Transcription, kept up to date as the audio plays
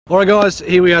Alright guys,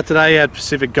 here we are today at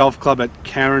Pacific Golf Club at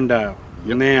Carindale.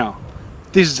 Yep. Now,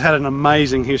 this has had an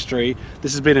amazing history.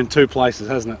 This has been in two places,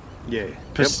 hasn't it? Yeah.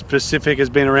 Pacific has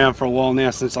been around for a while now,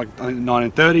 since like I think the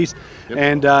 1930s, Yep.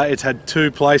 and it's had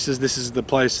two places. This is the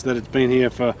place that it's been here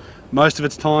for most of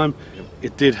its time. Yep.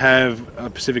 It did have a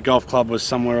Pacific Golf Club was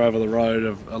somewhere over the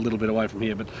road, a little bit away from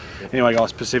here, but anyway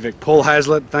guys, Pacific. Paul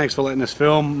Hazlitt, thanks for letting us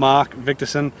film. Mark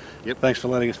Richardson, thanks for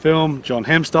letting us film. John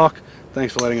Hemstock,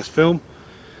 thanks for letting us film.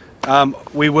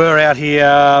 We were out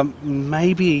here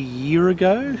maybe a year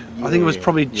ago. I think it was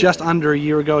probably just under a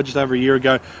year ago, or just over a year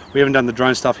ago. We haven't done the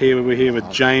drone stuff here. We were here with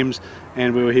James,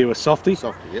 and we were here with Softy.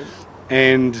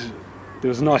 And there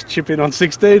was a nice chip in on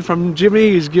 16 from Jimmy.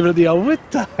 He's giving it the old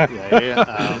witta.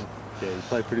 Yeah, he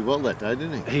played pretty well that day,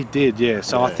 didn't he? He did, yeah.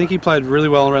 So I think he played really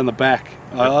well around the back.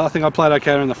 I think I played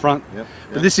okay around the front.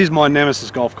 But this is my nemesis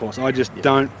golf course. I just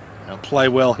don't play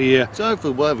well here. So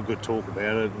hopefully we'll have a good talk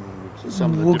about it.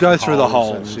 And we'll go through the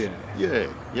holes.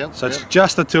 So it's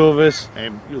just the two of us.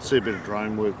 And you'll see a bit of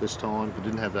drone work this time. We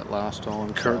didn't have that last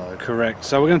time. Correct.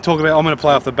 So we're going to talk about, I'm going to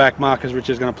play off the back markers,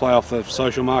 Richard's going to play off the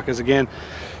social markers again.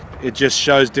 It just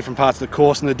shows different parts of the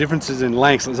course and the differences in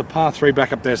lengths. There's a par 3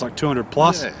 back up there, it's like 200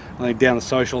 plus. I think down the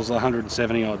socials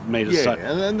 170 odd metres. Yeah,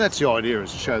 and that's the idea,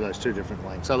 is to show those two different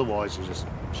lengths. Otherwise you just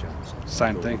show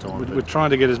same thing. We're trying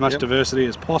to get as much diversity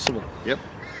as possible.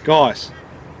 Guys,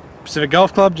 Pacific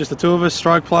Golf Club, just the two of us,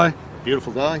 stroke play.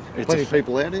 Beautiful day. Plenty of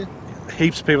people out here.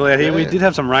 Heaps of people out here. We did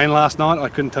have some rain last night. I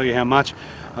couldn't tell you how much.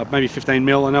 Maybe 15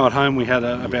 mil. I know at home we had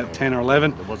about 10 or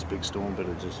 11. There was a big storm, but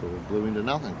it just sort of blew into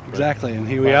nothing. Exactly, and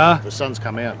here we are. The sun's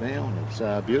come out now, and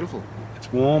it's beautiful.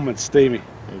 It's warm, it's steamy.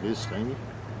 It is steamy.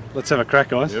 Let's have a crack,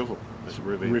 guys. Beautiful. Let's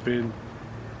rip in. Rip in.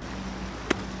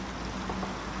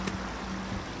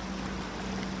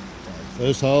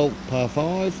 First hole, par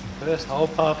 5. First hole,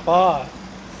 par 5.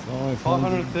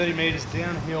 530 metres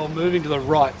downhill, moving to the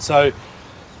right. So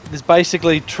there's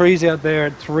basically trees out there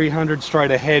at 300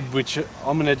 straight ahead, which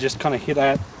I'm going to just kind of hit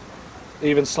at,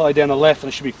 even slide down the left, and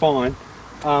it should be fine.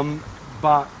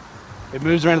 But it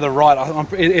moves around to the right.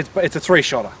 It's a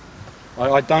 3-shotter.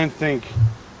 I don't think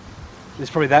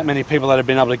there's probably that many people that have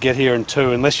been able to get here in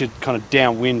 2, unless you're kind of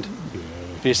downwind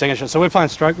for your second shot. So we're playing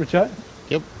stroke, Richard?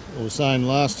 Yep. I was saying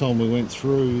last time we went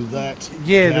through that.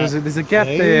 Yeah, there's a gap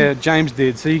there, James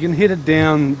did. So you can hit it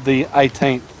down the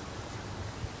 18th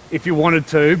if you wanted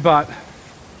to, but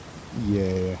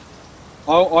yeah,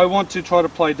 I want to try to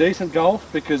play decent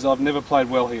golf because I've never played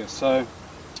well here. So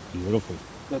beautiful.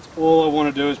 That's all I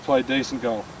want to do, is play decent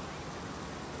golf.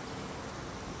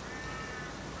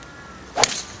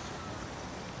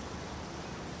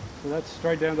 So that's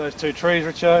straight down those 2 trees,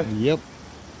 Richo. Yep.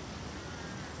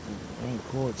 I don't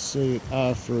quite see it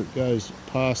after it goes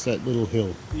past that little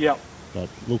hill. Yep. But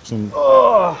looks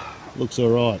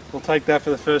alright. We'll take that for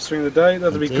the first swing of the day.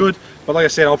 That'll be good. But like I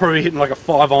said, I'll probably be hitting like a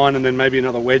 5-iron and then maybe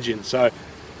another wedge in. So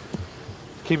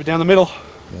keep it down the middle.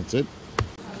 That's it.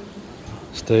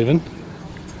 Stephen.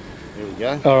 Here we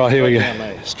go. Alright, here we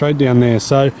go. Straight down there.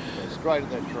 So straight at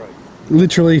that tree.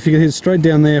 Literally, if you could hit straight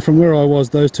down there from where I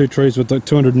was, those 2 trees were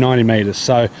 290 metres.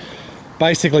 So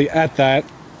basically at that,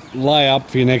 lay up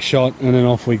for your next shot, and then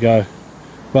off we go.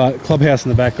 But clubhouse in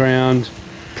the background,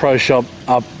 pro shop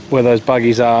up where those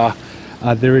buggies are.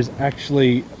 There is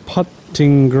actually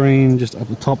putting green just up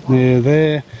the top near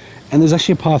there, and there's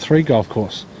actually a par 3 golf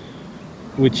course,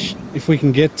 which if we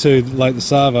can get to Lake the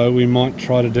Savo, we might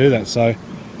try to do that. So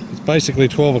it's basically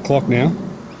 12 o'clock now.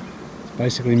 It's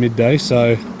basically midday,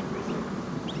 so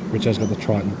Richo's got the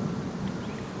Triton.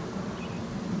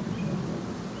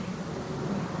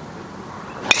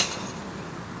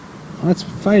 That's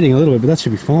fading a little bit, but that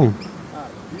should be fine.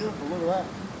 Beautiful, look at that.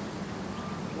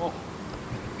 Oh.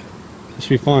 It should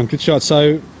be fine. Good shot.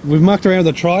 So we've mucked around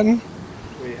with the Triton.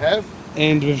 We have.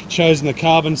 And we've chosen the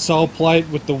carbon sole plate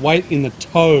with the weight in the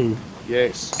toe.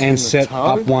 Yes. And set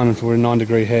up one for a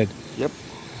 9-degree head. Yep.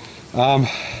 Potentially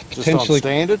just on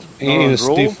standard. In a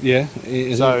stiff, yeah.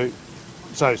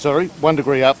 So sorry, 1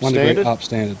 degree up 1 standard. degree up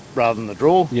standard. Rather than the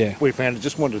draw. Yeah. We found it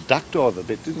just wanted to duck dive a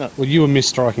bit, didn't it? Well, you were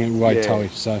misstriking it way toey,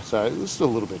 so it was still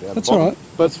a little bit out. That's all right.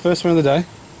 But it's the first one of the day.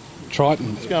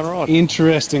 Triton. It's going right.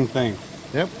 Interesting thing.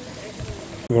 Yep.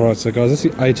 All right, so guys, that's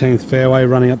the 18th fairway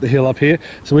running up the hill up here.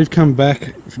 So we've come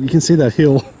back. You can see that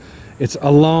hill. It's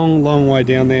a long, long way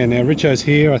down there. Now Richo's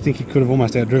here. I think he could have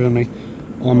almost outdriven me.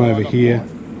 I'm over here.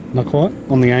 Not quite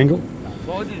on the angle.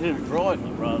 Well, I did him driving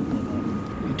it rather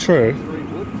than true.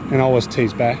 And I was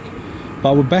teased back,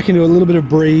 but we're back into a little bit of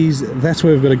breeze. That's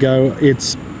where we've got to go.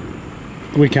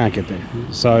 We can't get there,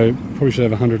 so probably should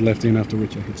have 100 left in after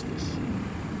Richo hits this.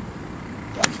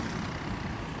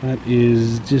 That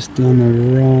is just on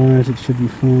the right, it should be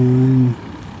fine.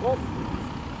 Oh.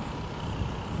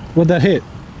 What'd that hit?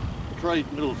 Tree,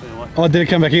 middle of fairway. Oh, did it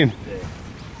come back in? Yeah.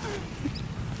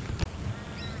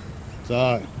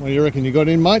 So, what do you reckon you got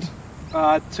in, mate?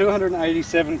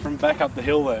 287 from back up the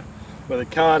hill there, where the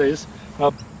cart is.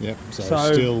 Yep, so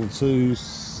still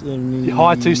 270.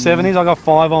 High 270s, I got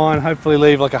 5 iron, hopefully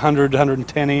leave like 100,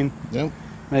 110 in. Yep.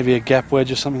 Maybe a gap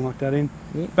wedge or something like that in.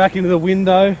 Yep. Back into the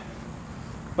window.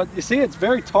 But you see, it's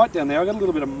very tight down there. I got a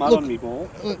little bit of mud on me ball.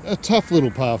 A tough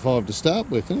little par 5 to start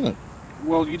with, isn't it?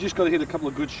 Well, you just got to hit a couple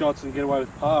of good shots and get away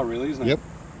with par, really, isn't it? Yep.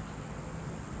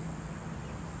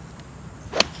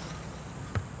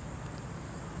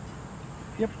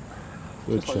 Yep.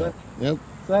 Good Just like shot. Yep.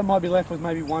 So that might be left with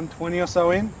maybe 120 or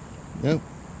so in. Yep.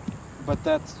 But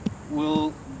that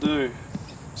will do.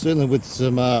 Certainly with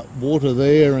some water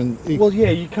there and... Well, yeah,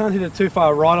 you can't hit it too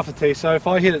far right off the tee. So if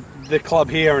I hit it, the club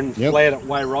here and Yep. flat it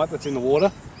way right, that's in the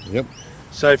water. Yep.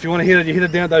 So if you want to hit it, you hit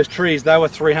it down at those trees. They were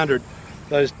 300.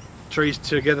 Those trees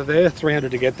together there,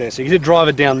 300 to get there. So you did drive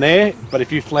it down there, but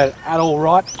if you flat it at all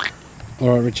right. All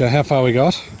right, Richo, how far we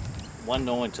got?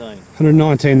 119.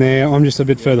 119 there. I'm just a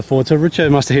bit further forward. So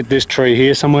Richo must have hit this tree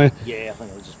here somewhere. Yeah, I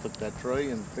think I just put that tree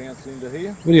and bounced into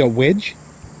here. What do you got, wedge?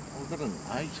 I've got an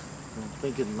 8. I'm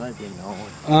thinking maybe a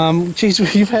 9. Geez,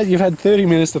 you've had 30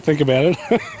 minutes to think about it.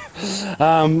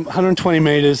 120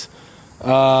 metres.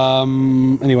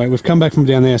 Anyway, we've come back from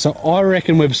down there, so I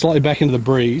reckon we're slightly back into the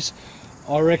breeze.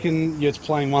 I reckon it's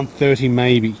playing 130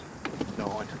 maybe.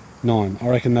 9. I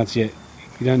reckon that's it.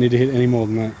 You don't need to hit any more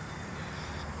than that.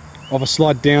 Of a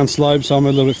slight down slope, so I'm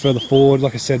a little bit further forward.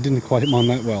 Like I said, didn't quite hit mine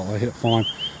that well. I hit it fine.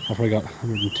 I've probably got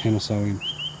 110 or so in.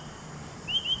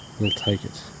 We'll take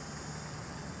it.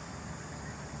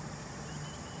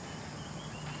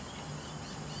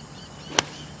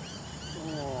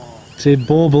 See,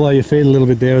 ball below your feet a little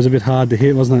bit there was a bit hard to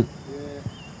hit, wasn't it? Yeah,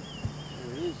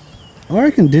 it is. I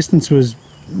reckon distance was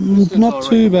not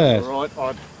too bad. Right,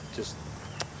 I just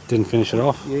Didn't finish it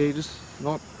off. yeah, just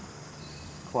not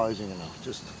closing enough,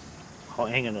 just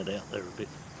hanging it out there a bit.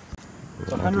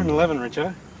 It's 111, Richo.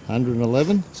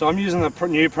 111. So I'm using the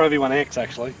new Pro V1X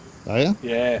actually. Are you?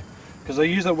 Yeah, because I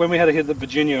used it when we had to hit the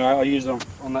Virginia. I used it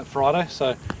on that Friday,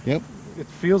 so Yep. it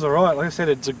feels alright. Like I said,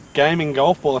 it's a gaming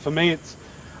golf ball. For me, it's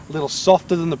a little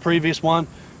softer than the previous one.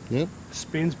 Yep.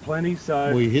 Spins plenty,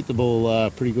 so Well, you hit the ball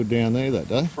pretty good down there that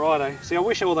day. Friday. See, I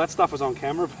wish all that stuff was on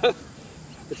camera, but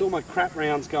it's all my crap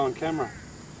rounds go on camera.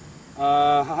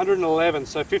 111,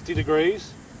 so 50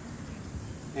 degrees,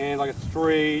 and like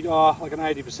like an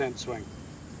 80% swing.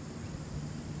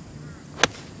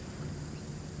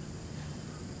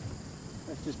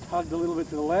 That's just tugged a little bit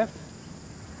to the left.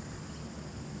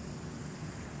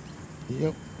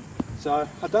 Yep. So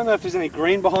I don't know if there's any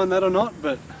green behind that or not,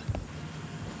 but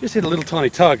just hit a little tiny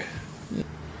tug. Yep.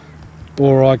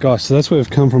 Alright guys, so that's where we've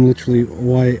come from, literally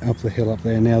way up the hill up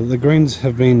there. Now the greens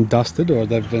have been dusted, or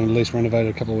they've been at least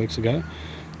renovated a couple of weeks ago.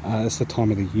 It's the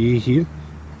time of the year here.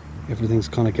 Everything's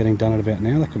kind of getting done at about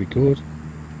now, that could be good.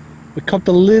 We copped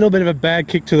a little bit of a bad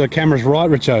kick to the camera's right,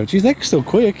 Richo. Geez, that's still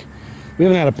quick. We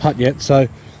haven't had a putt yet, so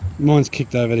mine's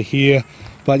kicked over to here.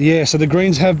 But yeah, so the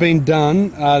greens have been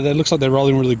done. It looks like they're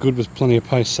rolling really good with plenty of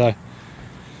pace, so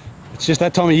it's just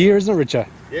that time of year, isn't it, Richo?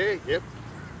 Yeah, yep.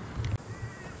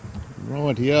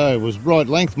 Rightio, was right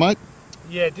length, mate.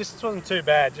 Yeah, distance wasn't too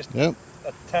bad, just Yep.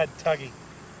 a tad tuggy.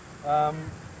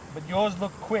 But yours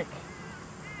looked quick,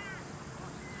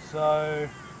 so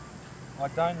I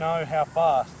don't know how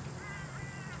fast.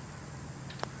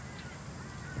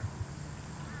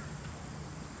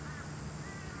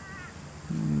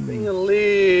 Being a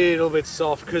little bit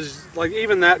soft, because like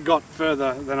even that got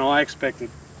further than I expected.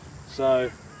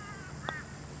 So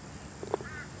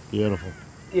Beautiful.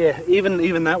 yeah,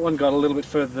 even that one got a little bit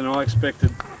further than I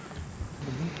expected.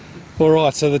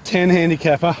 Alright, so the 10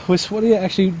 handicapper, what do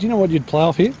you know what you'd play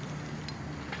off here?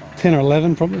 10 or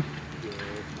 11 probably?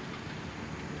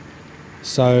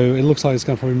 So it looks like it's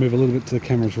going to probably move a little bit to the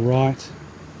camera's right.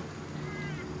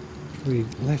 Probably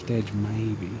left edge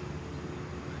maybe.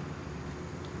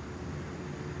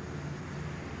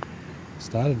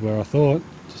 Started where I thought,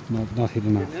 just not hit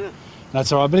enough.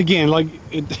 That's alright, but again, like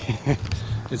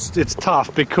it's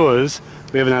tough because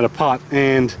we haven't had a putt,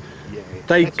 and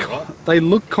they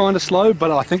look kind of slow,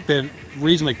 but I think they're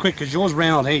reasonably quick because yours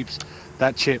ran on heaps.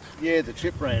 That chip. Yeah, the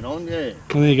chip ran on, yeah.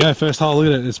 And there you go, first hole.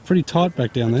 Look at it. It's pretty tight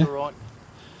back down there. All right.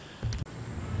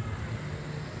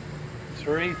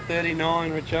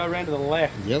 339, Richo, ran to the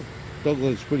left. Yep.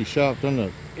 Dogleg's pretty sharp, doesn't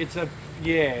it?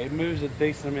 It moves a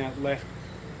decent amount left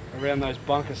around those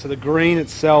bunkers. So the green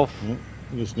itself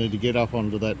You just need to get up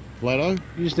onto that plateau.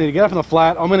 You just need to get up on the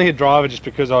flat. I'm going to hit driver just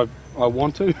because I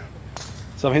want to.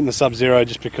 So I'm hitting the sub-zero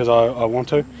just because I want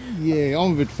to. Yeah,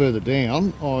 I'm a bit further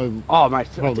down. Oh mate,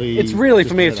 it's really,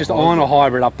 for me, it's just on a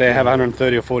hybrid up there, have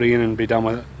 130 or 40 in and be done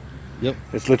with it. Yep.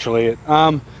 It's literally it.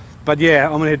 But yeah,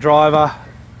 I'm going to hit driver.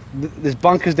 There's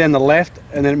bunkers down the left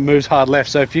and then it moves hard left.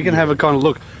 So if you can have a kind of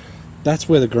look, that's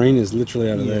where the green is, literally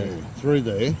over there. Through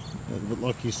there. But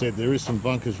like you said, there is some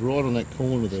bunkers right on that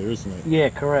corner there, isn't there? Yeah,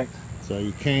 correct. So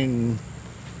you can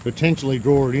potentially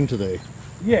draw it into there.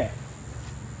 Yeah.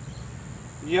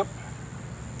 Yep.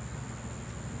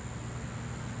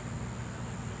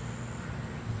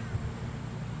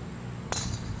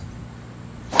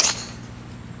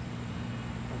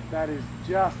 That is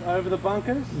just over the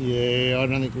bunkers. Yeah, I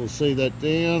don't think we'll see that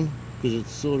down because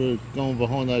it's sort of gone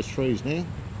behind those trees now.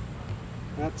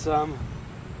 That's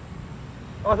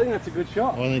I think that's a good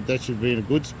shot. I think that should be in a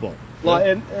good spot. Like,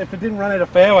 and if it didn't run out of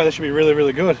fairway, that should be really,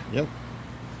 really good. Yep.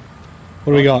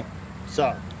 What do we got?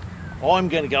 So, I'm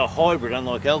going to go hybrid,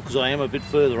 unlike Al, because I am a bit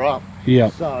further up. Yeah.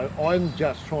 So, I'm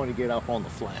just trying to get up on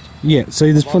the flat. Yeah,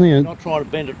 see, there's plenty of... Not trying to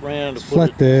bend it round to flat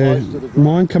put it there. close to the ground.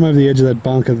 Mine come over the edge of that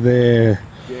bunker there.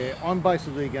 Yeah, I'm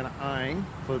basically going to aim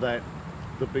for the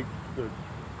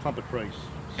clump of trees.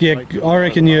 Yeah, I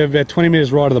reckon you're about 20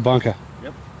 metres right of the bunker.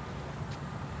 Yep.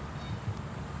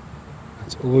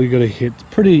 That's all you got to hit.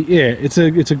 Pretty, yeah, it's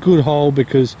a good hole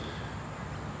because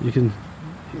you can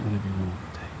hit whatever you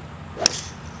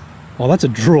want. Oh, that's a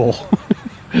draw.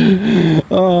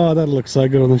 Oh, that looks so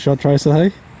good on the shot tracer,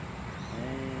 hey?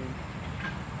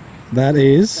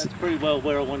 That's pretty well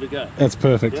where I want to go. That's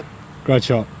perfect. Yep. Great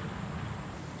shot.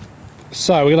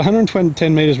 So, we got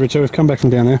 110 metres, Richard. We've come back from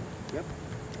down there. Yep.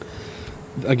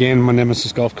 Again, my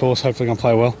nemesis golf course. Hopefully I'm going to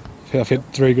play well. I've hit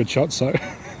 3 good shots, so...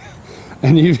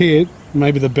 And you've hit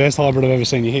maybe the best hybrid I've ever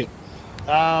seen you hit.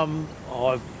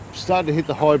 I've started to hit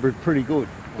the hybrid pretty good.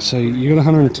 So you got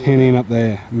 110 in up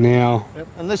there now. Yep.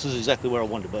 And this is exactly where I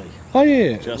want to be. Oh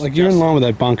yeah, like you're in line with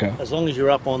that bunker. As long as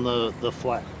you're up on the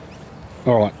flat.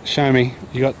 Alright, show me.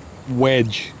 You got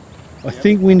wedge. I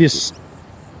think wind is...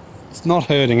 It's not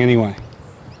hurting anyway.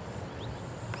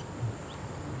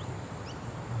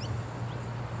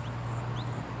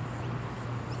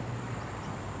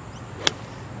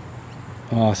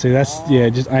 Oh, see, that's, yeah,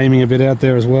 just aiming a bit out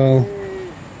there as well.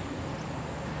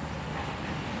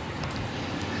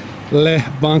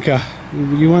 Bunker.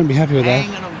 You won't be happy with that.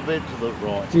 Hanging a bit to the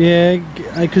right. Yeah,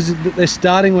 because they're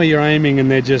starting where you're aiming and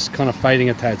they're just kind of fading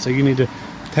a tad. So you need to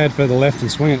tad further left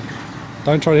and swing it.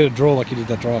 Don't try to hit a draw like you did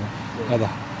that driver. Yeah. Other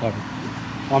hybrid.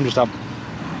 I'm just up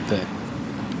there.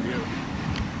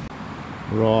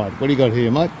 Right, what do you got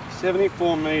here, mate?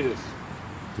 74 metres.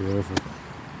 Beautiful.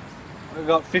 I've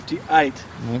got 58.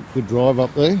 Yep, good drive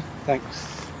up there.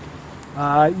 Thanks.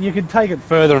 You could take it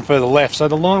further and further left. So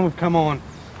the line we've come on,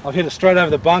 I've hit it straight over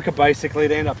the bunker basically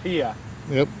to end up here.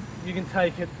 Yep. You can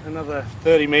take it another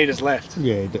 30 metres left.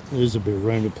 Yeah, there's a bit of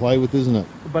room to play with, isn't it?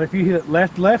 But if you hit it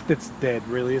left, it's dead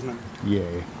really, isn't it?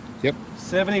 Yeah. Yep.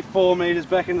 74 metres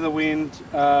back into the wind,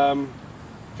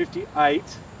 58.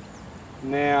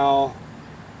 Now,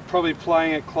 probably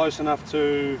playing it close enough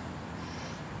to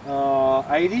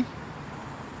 80.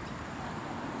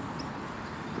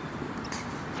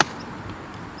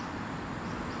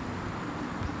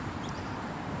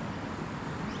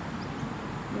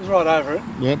 It was right over it.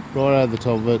 Yep, right over the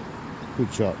top of it.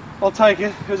 Good shot. I'll take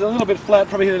it. It was a little bit flat,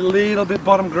 probably hit a little bit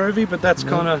bottom groovy, but that's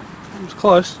kind of, it was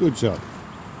close. Good shot.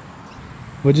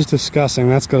 We're just discussing,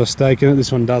 that's got a stake in it,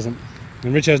 this one doesn't.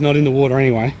 And Richo's not in the water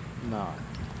anyway. No.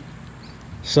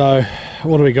 So,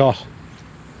 what do we got?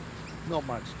 Not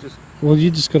much, just... Well,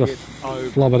 you just got to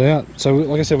flub it out. So,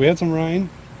 like I said, we had some rain.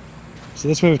 So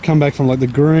that's where we've come back from, like the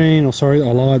green, or sorry,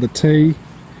 I lied, the tee.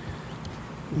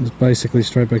 It's basically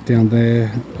straight back down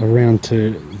there, around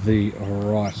to the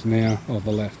right now, or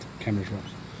the left. Camera's right.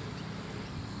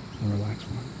 Relax,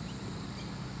 mate.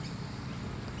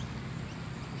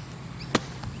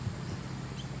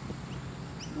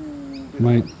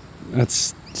 Mate,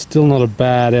 that's still not a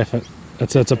bad effort.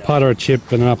 It's a putter, a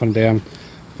chip, and an up and down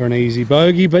for an easy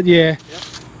bogey. But yeah,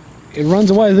 it runs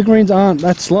away. The greens aren't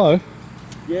that slow.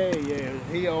 Yeah.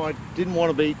 Here I didn't want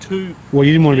to be too... Well,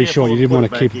 you didn't want to be short. You didn't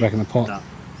want to keep it back in the pot. No.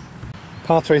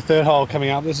 Par 3 third hole coming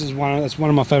up. This is one of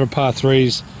my favourite par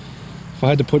 3s. If I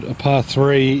had to put a par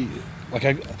 3,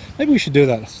 maybe we should do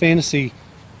that. A fantasy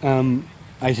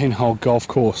 18-hole golf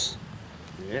course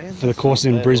for the course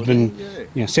in Brisbane,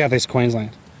 southeast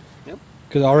Queensland. Yep.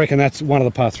 Because I reckon that's one of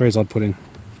the par 3s I'd put in.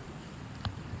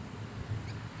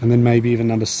 And then maybe even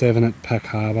number 7 at Pack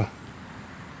Harbour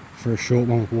for a short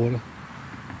one with water.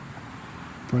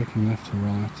 Breaking left to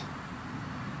right.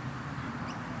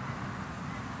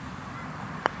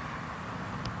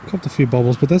 Copped a few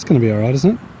bobbles, but that's going to be alright,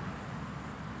 isn't it?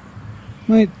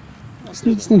 Mate,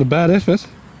 it's not a bad effort.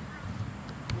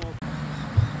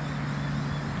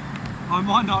 I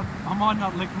might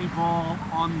not lick me ball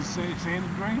on sanded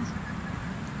greens.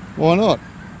 Why not?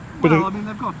 Well, I mean,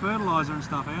 they've got fertiliser and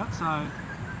stuff out, so...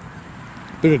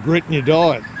 Bit of grit in your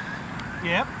diet.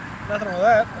 Yep, nothing wrong with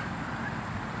that.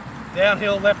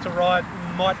 Downhill, left to right,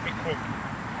 might be quick.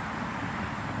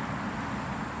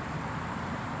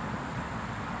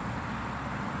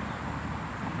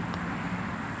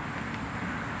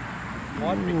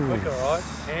 Might be quick, alright.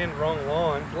 And wrong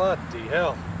line, bloody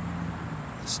hell.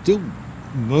 Still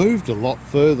moved a lot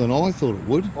further than I thought it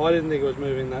would. I didn't think it was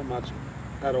moving that much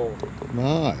at all.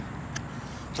 No.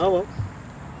 Oh well.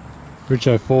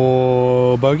 Richo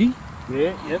for bogey.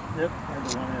 Yeah, yep. Had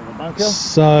the one out of the bunker.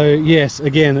 So yes,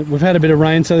 again, we've had a bit of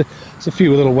rain, so there's a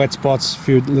few little wet spots, a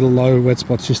few little low wet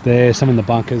spots just there, some in the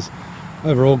bunkers.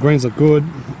 Overall, greens look good.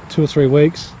 2 or 3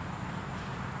 weeks.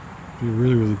 Be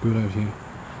really, really good out here.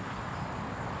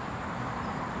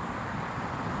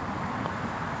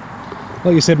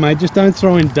 Like you said, mate, just don't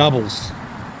throw in doubles.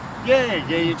 Yeah,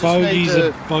 you just need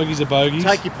to Bogeys are bogeys.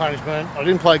 take your punishment. I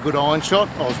didn't play a good iron shot.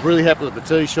 I was really happy with the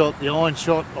tee shot. The iron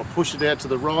shot, I pushed it out to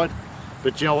the right.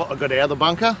 But you know what? I got out of the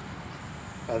bunker.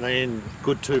 And then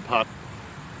good 2-putt.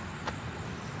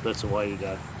 That's the way you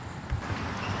go.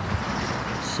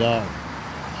 So,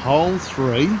 hole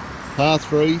 3, par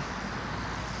 3,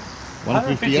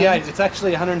 158. It's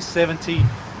actually 170.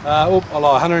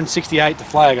 168 to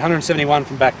flag. 171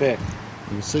 from back there.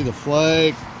 You can see the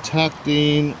flag tucked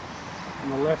in On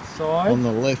the left side. on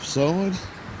the left side.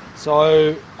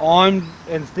 So and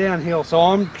it's downhill, so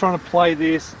I'm trying to play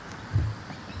this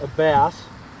about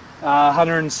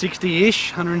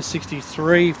 160-ish,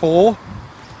 163, 4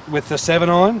 with the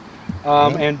 7-iron,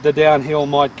 and the downhill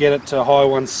might get it to high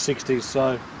 160s,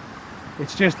 so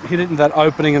it's just hit it in that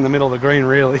opening in the middle of the green,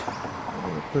 really.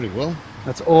 Pretty well.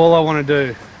 That's all I want to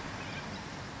do.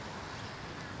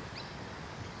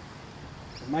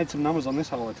 I've made some numbers on this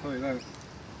hole, I tell you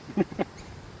that.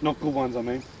 Not good ones, I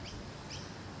mean.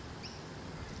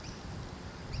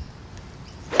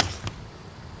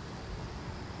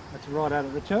 That's right at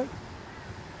it, Richo.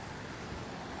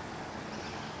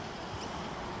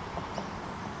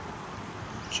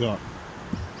 Shot.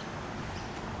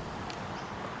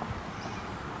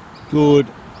 Good.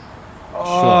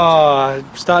 Oh,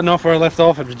 starting off where I left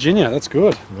off at Virginia, that's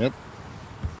good. Yep.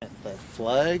 That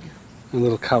flag. A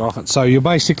little cut off it. So you're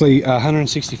basically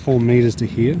 164 metres to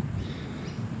here.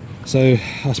 So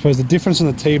I suppose the difference in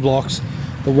the tee blocks,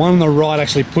 the one on the right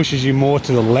actually pushes you more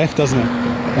to the left, doesn't it?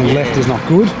 And left is not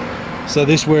good. So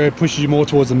this where it pushes you more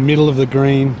towards the middle of the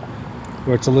green,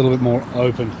 where it's a little bit more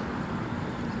open.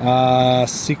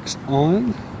 6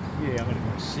 iron. Yeah, I'm going to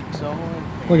go 6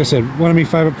 iron. Like I said, one of my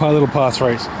favourite little par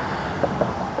 3s.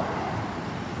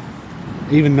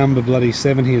 Even number bloody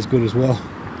 7 here is good as well.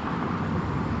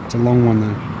 It's a long one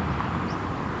though.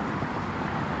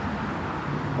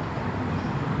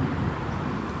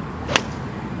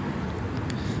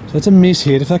 So it's a miss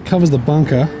hit. If that covers the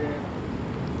bunker,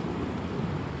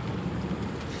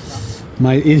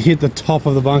 mate, it hit the top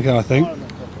of the bunker, I think.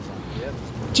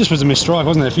 Just was a missed strike,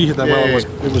 wasn't it? If you hit that well,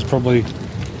 it was probably.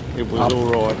 It was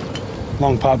all right.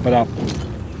 Long putt, but up.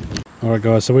 All right,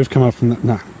 guys. So we've come up from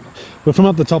the we're from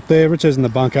up the top there. Richo's in the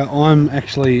bunker. I'm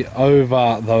actually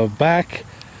over the back.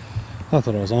 I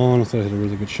thought I was on. I thought I hit a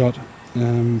really good shot.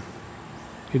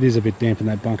 It is a bit damp in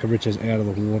that bunker. Richo's out of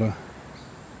the water.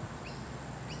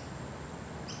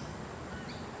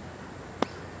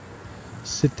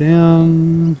 Sit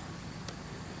down.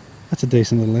 That's a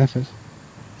decent little effort.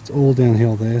 It's all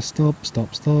downhill there. Stop,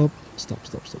 stop, stop. Stop,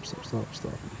 stop, stop, stop, stop,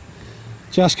 stop.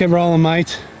 Just kept rolling,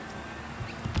 mate.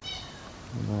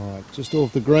 Alright, just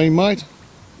off the green, mate.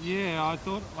 Yeah, I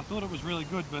thought it was really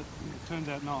good, but it turned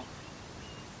out not.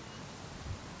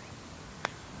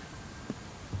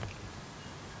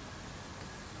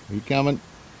 Are you coming?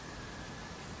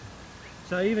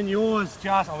 So even yours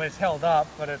just, oh, it's held up,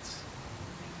 but it's...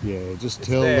 Yeah, just It's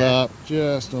held there. up,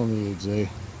 just on the edge there.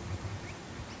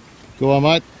 Go on,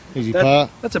 mate. Easy par.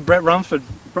 That's a Brett Rumsford.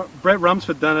 Brett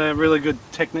Rumsford done a really good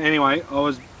technique. Anyway, I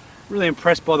was really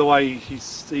impressed by the way he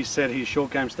said his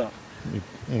short game stuff. Yeah,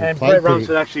 And played Brett pretty-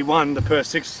 Rumsford actually won the per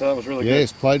 6, so that was really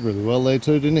Yes, played really well there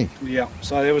too, didn't he? good. Yeah,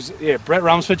 so there was, Brett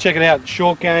Rumsford, check it out.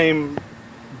 Short game,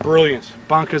 brilliant.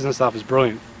 Bunkers and stuff is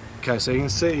brilliant. Okay, so you can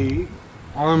see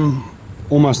I'm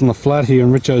almost on the flat here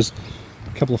and Richo's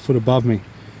a couple of foot above me.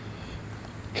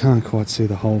 Can't quite see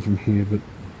the hole from here, but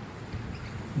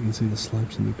you can see the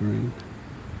slopes in the green.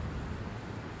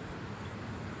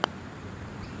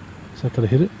 So I could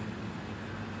have hit it.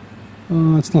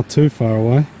 Oh, it's not too far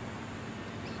away.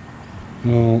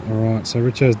 Oh, alright, so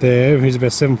Richo's there. He's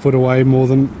about 7 foot away more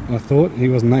than I thought. He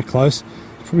wasn't that close.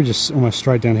 Probably just almost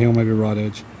straight downhill, maybe right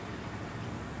edge.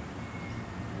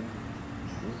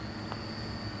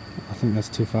 I think that's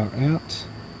too far out.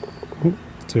 Oh,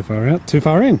 too far out. Too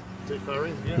far in. Too far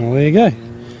in, yeah. Well, there you go.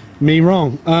 Me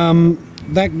wrong.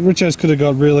 That Richo's could have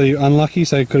got really unlucky,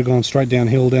 so he could have gone straight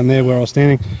downhill down there where I was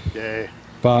standing. Yeah.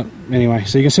 But anyway,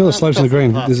 so you can see all the slopes on the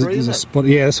green. There's a spot.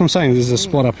 Yeah, that's what I'm saying. There's a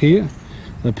spot up here,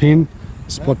 the pin,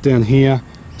 spot down here,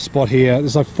 spot here.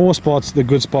 There's like 4 spots, the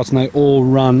good spots, and they all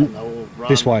run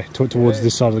this way towards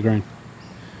this side of the green.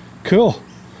 Cool.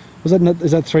 Was that? Is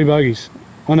that 3 bogeys?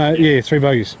 Oh no, yeah, 3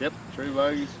 bogeys. Yep, 3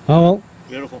 bogeys. Oh well.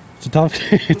 Beautiful. It's a tough.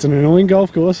 It's an annoying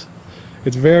golf course.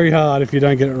 It's very hard if you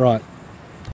don't get it right.